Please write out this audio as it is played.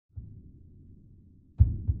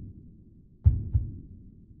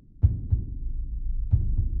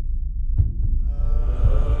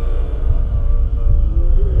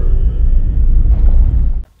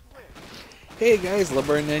Hey guys,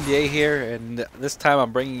 LeBron NDA here, and this time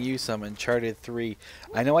I'm bringing you some Uncharted 3.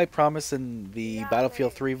 I know I promised in the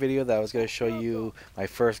Battlefield 3 video that I was going to show you my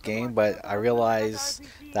first game, but I realized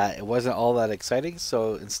that it wasn't all that exciting,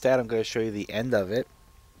 so instead I'm going to show you the end of it.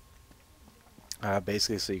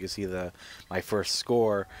 Basically, so you can see my first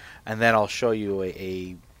score, and then I'll show you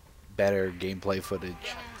a better gameplay footage,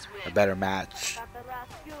 a better match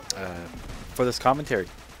uh, for this commentary.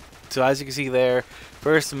 So as you can see there,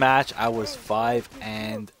 first match I was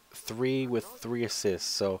 5-3 with 3 assists.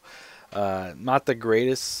 So not the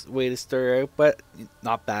greatest way to start out, but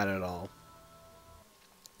not bad at all.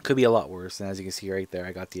 Could be a lot worse. And as you can see right there,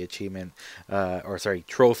 I got the achievement, or sorry,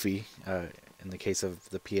 trophy. In the case of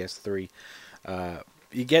the PS3,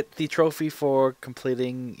 you get the trophy for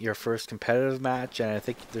completing your first competitive match, and I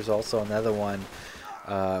think there's also another one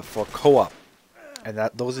for co-op, and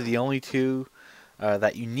those are the only two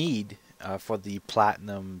that you need for the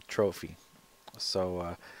platinum trophy.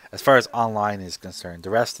 So as far as online is concerned,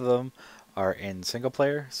 the rest of them are in single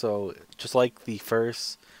player. So just like the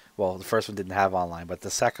first, well, the first one didn't have online, but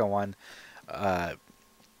the second one,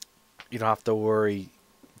 you don't have to worry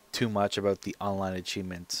too much about the online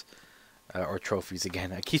achievements or trophies.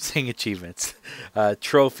 Again, I keep saying achievements,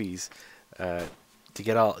 trophies to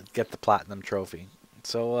get the platinum trophy.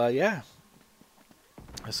 So yeah.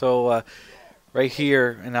 So right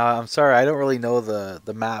here, and I'm sorry, I don't really know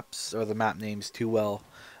the maps or the map names too well,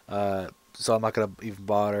 so I'm not gonna even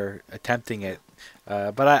bother attempting it.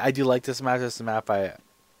 But I do like this map. This is a map I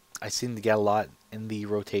seem to get a lot in the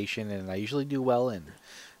rotation, and I usually do well in.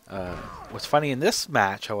 What's funny in this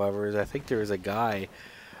match, however, is I think there is a guy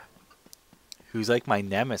who's like my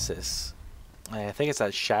nemesis. I think it's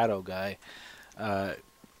that Shadow guy.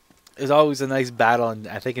 It's always a nice battle, and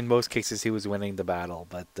I think in most cases he was winning the battle,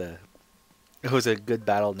 but it was a good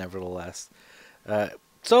battle nevertheless.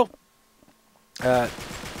 So,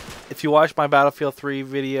 if you watched my Battlefield 3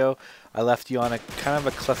 video, I left you on a kind of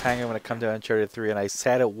a cliffhanger when it comes to Uncharted 3, and I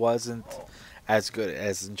said it wasn't as good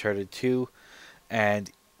as Uncharted 2,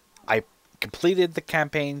 and I completed the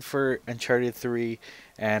campaign for Uncharted 3,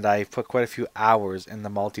 and I put quite a few hours in the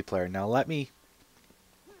multiplayer. Now let me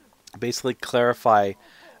basically clarify.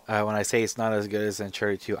 When I say it's not as good as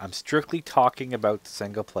Uncharted 2, I'm strictly talking about the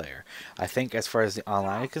single player. I think as far as the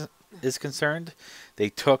online is concerned, they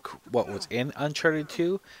took what was in Uncharted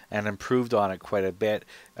 2 and improved on it quite a bit.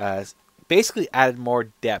 Basically added more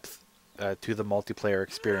depth to the multiplayer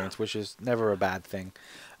experience, which is never a bad thing.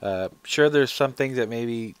 Sure, there's some things that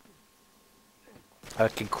maybe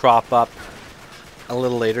can crop up a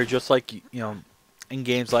little later, just like, you know, in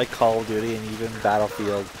games like Call of Duty and even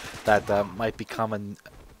Battlefield, that might become an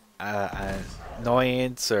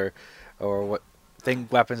annoyance or what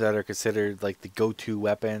weapons that are considered like the go-to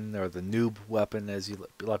weapon or the noob weapon, as a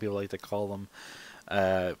lot of people like to call them.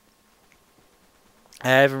 I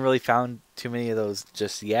haven't really found too many of those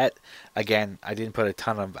just yet. Again, I didn't put a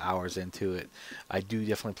ton of hours into it. I do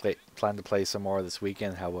definitely plan to play some more this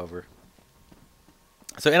weekend, however.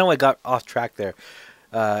 So anyway, I got off track there.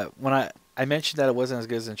 When I mentioned that it wasn't as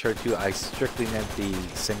good as Uncharted 2, I strictly meant the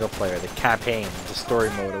single player, the campaign, the story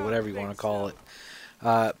mode, or whatever you want to call it.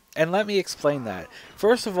 And let me explain that.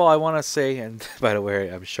 First of all, I want to say, and by the way,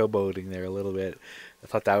 I'm showboating there a little bit. I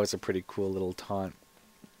thought that was a pretty cool little taunt.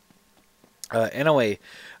 Anyway,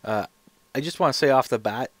 I just want to say off the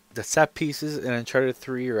bat, the set pieces in Uncharted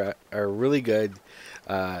 3 are really good.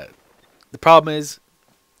 The problem is,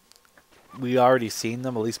 we already seen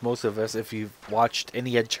them, at least most of us. If you've watched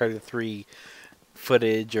any Uncharted 3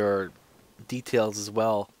 footage or details as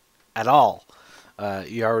well at all,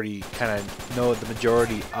 you already kind of know the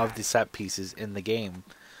majority of the set pieces in the game.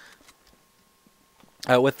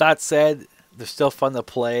 With that said, they're still fun to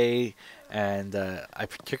play, and I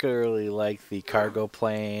particularly like the cargo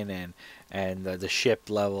plane and the ship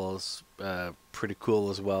levels. Pretty cool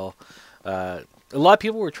as well. A lot of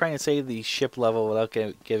people were trying to say the ship level, without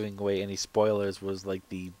giving away any spoilers, was like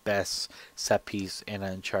the best set piece in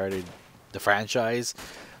Uncharted, the franchise.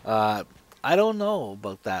 I don't know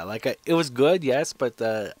about that. Like, it was good, yes, but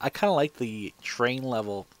I kind of like the train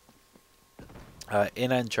level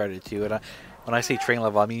in Uncharted 2. And when I say train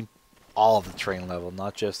level, I mean all of the train level,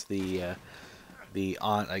 not just the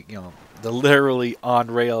on, like, you know, the literally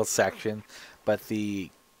on rail section, but the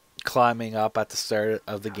climbing up at the start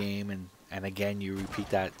of the game, and again you repeat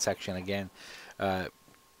that section again,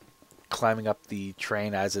 climbing up the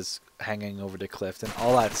train as it's hanging over the cliff, and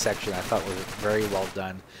all that section I thought was very well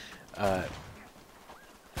done.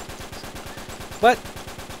 But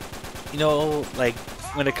you know, like,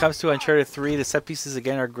 when it comes to Uncharted 3, the set pieces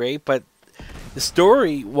again are great, but the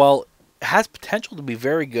story, while has potential to be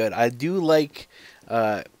very good. I do like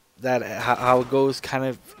that how it goes kind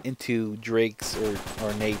of into Drake's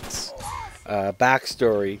or Nate's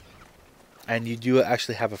backstory, and you do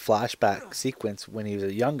actually have a flashback sequence when he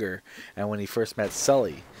was younger and when he first met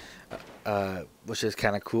Sully, which is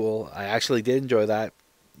kind of cool. I actually did enjoy that.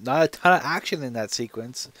 Not a ton of action in that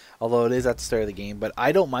sequence, although it is at the start of the game, but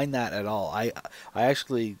I don't mind that at all. I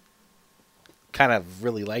actually kind of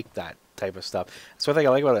really like that type of stuff. So I think I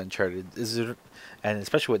like about Uncharted is, and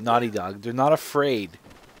especially with Naughty Dog, they're not afraid,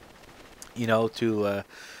 to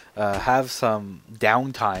have some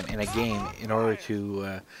downtime in a game in order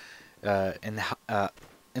to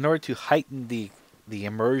in order to heighten the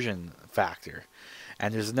immersion factor.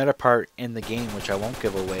 And there's another part in the game which I won't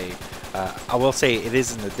give away. I will say it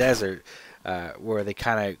is in the desert, where they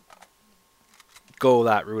kind of go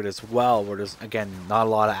that route as well, where there's, again, not a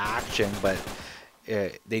lot of action, but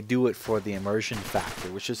they do it for the immersion factor,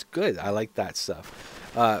 which is good. I like that stuff.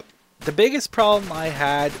 The biggest problem I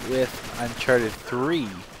had with Uncharted 3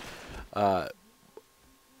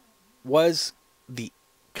 was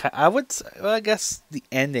I guess the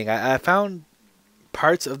ending. I found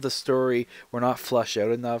parts of the story were not fleshed out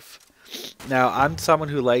enough. Now, I'm someone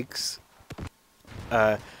who likes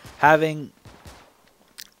having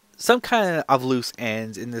some kind of loose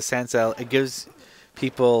ends, in the sense that it gives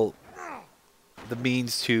people the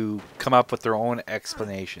means to come up with their own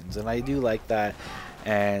explanations, and I do like that.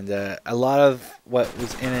 And a lot of what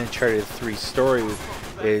was in Uncharted 3 story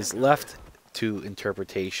is left to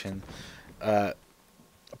interpretation.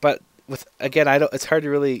 But again, it's hard to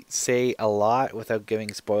really say a lot without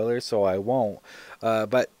giving spoilers, so I won't.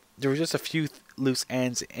 But there were just a few loose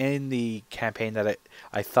ends in the campaign that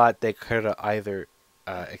I thought they could have either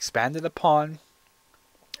expanded upon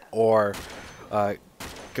or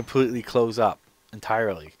completely close up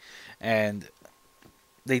entirely, and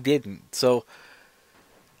they didn't. So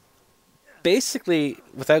basically,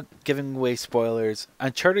 without giving away spoilers,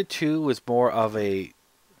 Uncharted 2 was more of a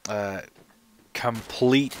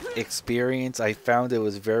complete experience. I found it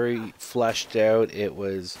was very fleshed out. It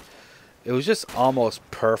was just almost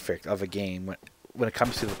perfect of a game when it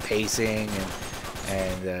comes to the pacing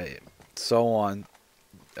and so on.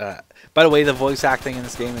 By the way, the voice acting in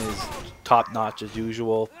this game is top notch as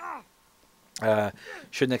usual.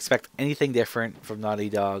 Shouldn't expect anything different from Naughty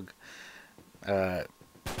Dog. But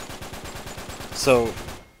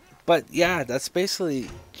yeah, that's basically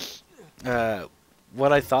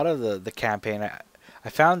what I thought of the campaign. I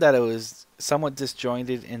found that it was somewhat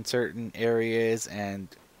disjointed in certain areas and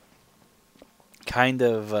kind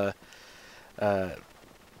of, I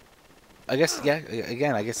guess, yeah,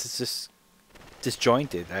 again, I guess it's just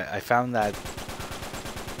disjointed. I found that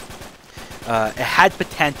it had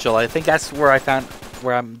potential. I think that's where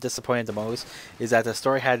I'm disappointed the most, is that the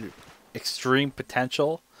story had extreme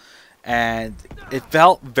potential, and it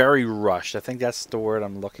felt very rushed. I think that's the word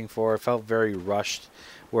I'm looking for. It felt very rushed,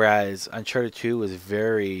 whereas Uncharted 2 was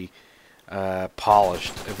very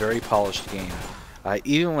polished, a very polished game.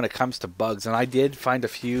 Even when it comes to bugs, and I did find a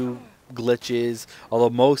few glitches, although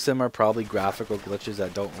most of them are probably graphical glitches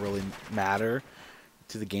that don't really matter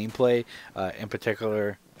to the gameplay. In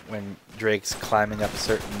particular, when Drake's climbing up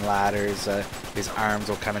certain ladders, his arms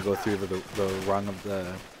will kind of go through the rung of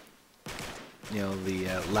the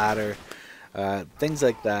ladder, things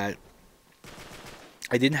like that.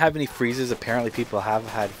 I didn't have any freezes. Apparently people have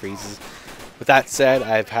had freezes. With that said,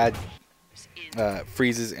 I've had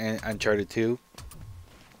freezes in Uncharted 2,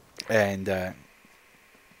 and I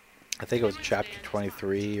think it was chapter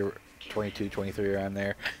 23 or 22, 23, around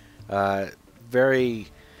there. Very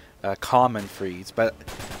common freeze, but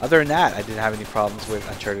other than that, I didn't have any problems with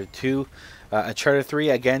Uncharted 2. Uncharted 3,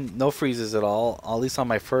 again, no freezes at all, at least on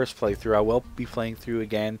my first playthrough. I will be playing through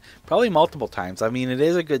again, probably multiple times. I mean, it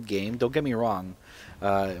is a good game, don't get me wrong.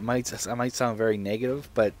 I might sound very negative,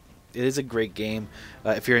 but it is a great game.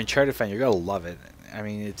 If you're an Uncharted fan, you're going to love it. I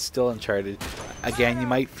mean, it's still Uncharted. Again, you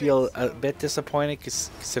might feel a bit disappointed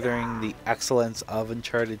considering the excellence of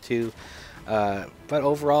Uncharted 2, but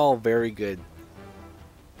overall, very good.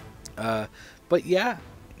 But yeah,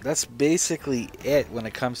 that's basically it when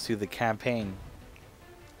it comes to the campaign.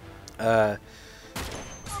 When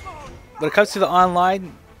it comes to the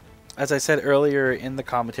online, as I said earlier in the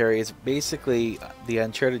commentary, it's basically the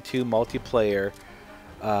Uncharted 2 multiplayer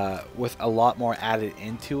with a lot more added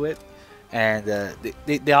into it. And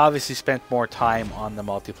they obviously spent more time on the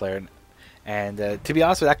multiplayer. And to be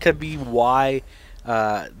honest with you, that could be why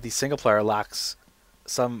the single player lacks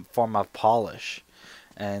some form of polish.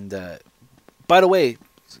 And by the way,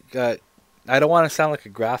 I don't want to sound like a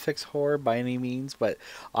graphics whore by any means, but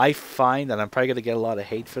I find, and I'm probably gonna get a lot of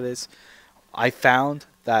hate for this, I found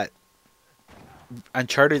that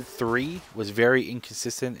Uncharted 3 was very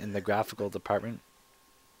inconsistent in the graphical department.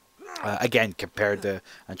 Again, compared to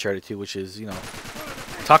Uncharted 2, which is,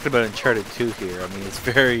 talking about Uncharted 2 here. I mean,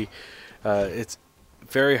 it's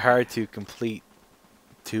very hard to completely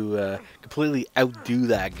outdo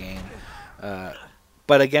that game. Uh,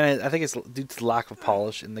 but again, I think it's due to the lack of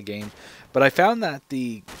polish in the game. But I found that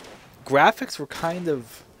the graphics were kind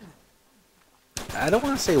of, I don't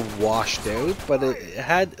want to say washed out, but it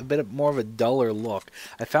had a bit more of a duller look.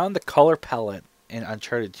 I found the color palette in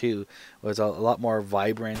Uncharted 2 was a lot more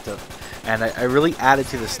vibrant, and I really added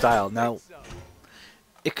to the style. Now,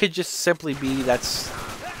 it could just simply be that's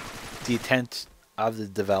the intent of the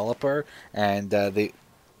developer and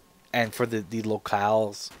for the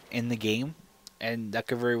locales in the game, and that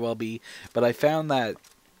could very well be. But I found that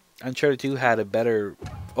Uncharted 2 had a better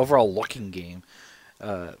overall looking game.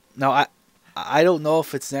 Now, I don't know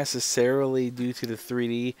if it's necessarily due to the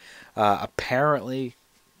 3D. Apparently,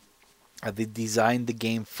 they designed the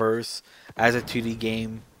game first as a 2D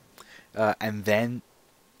game, and then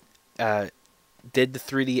did the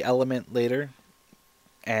 3D element later,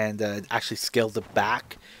 and actually scaled it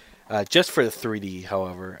back. Just for the 3D,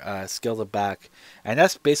 however, scaled it back, and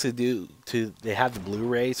that's basically due to they have the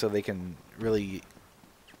Blu-ray, so they can really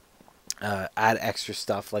add extra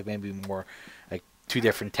stuff, like maybe more like 2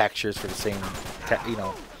 different textures for the same,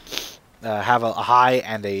 have a high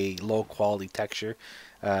and a low quality texture.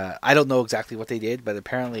 I don't know exactly what they did, but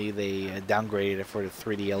apparently they downgraded it for the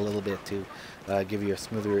 3D a little bit to give you a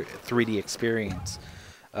smoother 3D experience.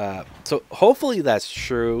 So hopefully that's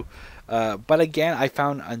true. But again, I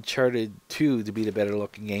found Uncharted 2 to be the better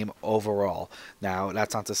looking game overall. Now,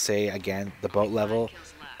 that's not to say, again, the boat level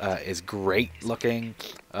is great looking.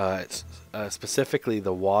 Specifically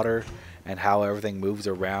the water and how everything moves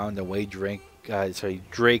around, the way Drake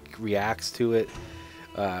reacts to it.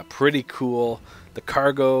 Pretty cool. The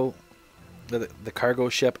cargo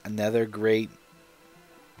ship, another great.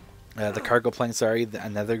 The cargo plane, sorry,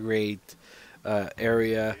 another great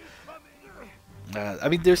area. I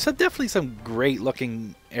mean, there's definitely some great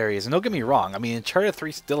looking areas, and don't get me wrong. I mean, Uncharted 3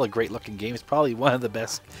 is still a great looking game. It's probably one of the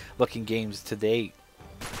best looking games to date.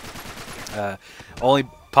 Only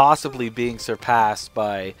possibly being surpassed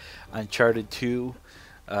by Uncharted 2,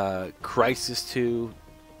 Crisis 2,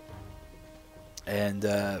 and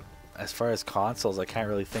as far as consoles, I can't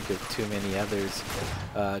really think of too many others.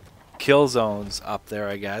 Killzone's up there,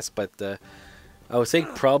 I guess, but I would say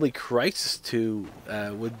probably Crisis 2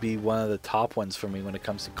 would be one of the top ones for me when it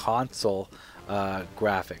comes to console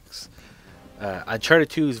graphics. Uncharted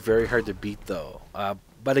 2 is very hard to beat, though.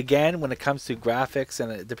 But again, when it comes to graphics,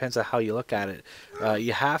 and it depends on how you look at it,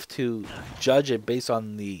 you have to judge it based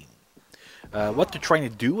on the what they're trying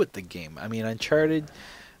to do with the game. I mean, Uncharted,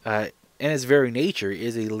 in its very nature,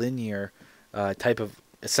 is a linear type of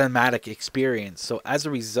cinematic experience. So as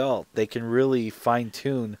a result, they can really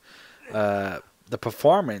fine-tune the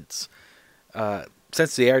performance,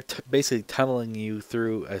 since they are basically tunneling you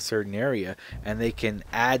through a certain area, and they can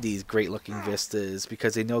add these great looking vistas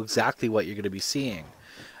because they know exactly what you're going to be seeing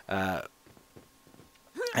at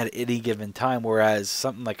any given time. Whereas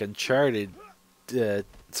something like Uncharted,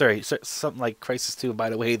 something like Crisis 2, by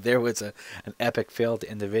the way, there was an epic fail to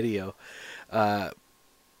end the video.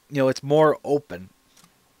 It's more open,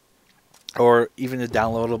 or even the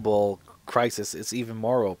downloadable Crisis, it's even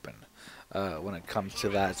more open. When it comes to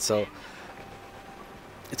that, so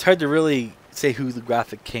it's hard to really say who the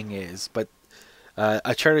graphic king is, but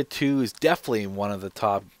Uncharted 2 is definitely one of the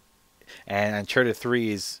top, and Uncharted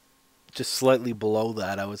 3 is just slightly below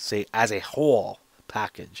that, I would say, as a whole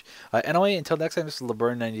package. Anyway, until next time, this is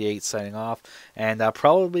LeBurn98 signing off, and I'll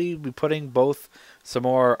probably be putting both some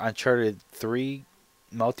more Uncharted 3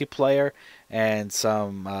 multiplayer and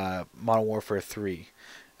some Modern Warfare 3.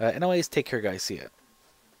 Anyways, take care, guys. See ya.